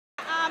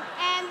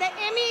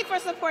Emmy for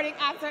supporting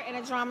actor in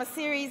a drama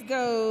series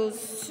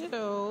goes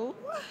to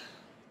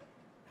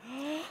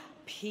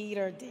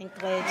Peter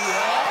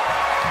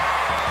Dinklage.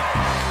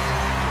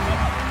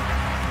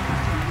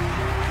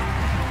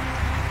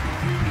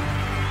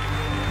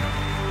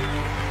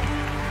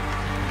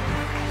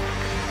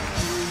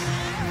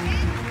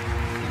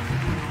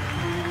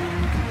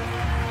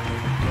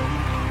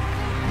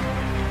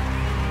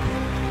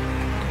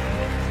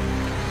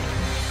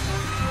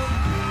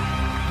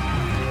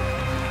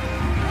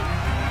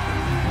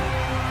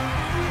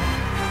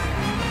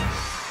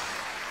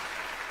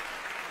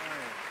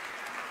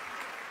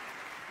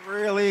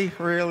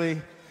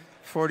 Really?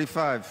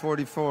 45,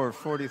 44,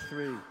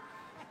 43.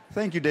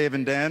 Thank you, Dave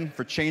and Dan,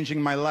 for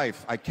changing my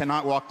life. I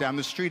cannot walk down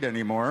the street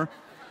anymore.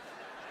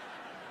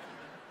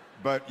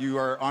 But you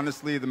are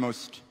honestly the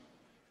most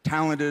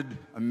talented,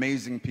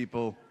 amazing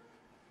people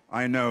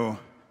I know,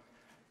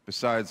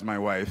 besides my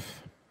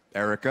wife,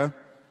 Erica,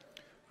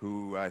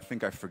 who I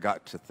think I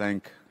forgot to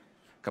thank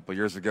a couple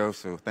years ago,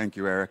 so thank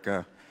you,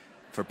 Erica,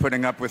 for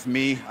putting up with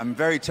me. I'm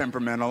very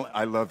temperamental.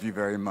 I love you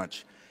very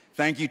much.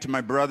 Thank you to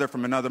my brother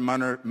from another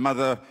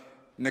mother,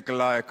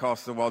 Nikolai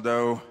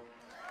Costa-Waldo.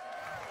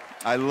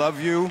 I love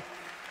you,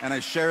 and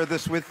I share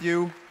this with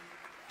you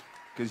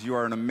because you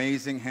are an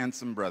amazing,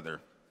 handsome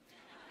brother.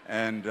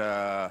 And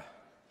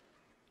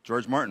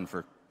George Martin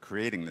for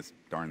creating this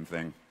darn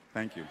thing.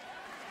 Thank you.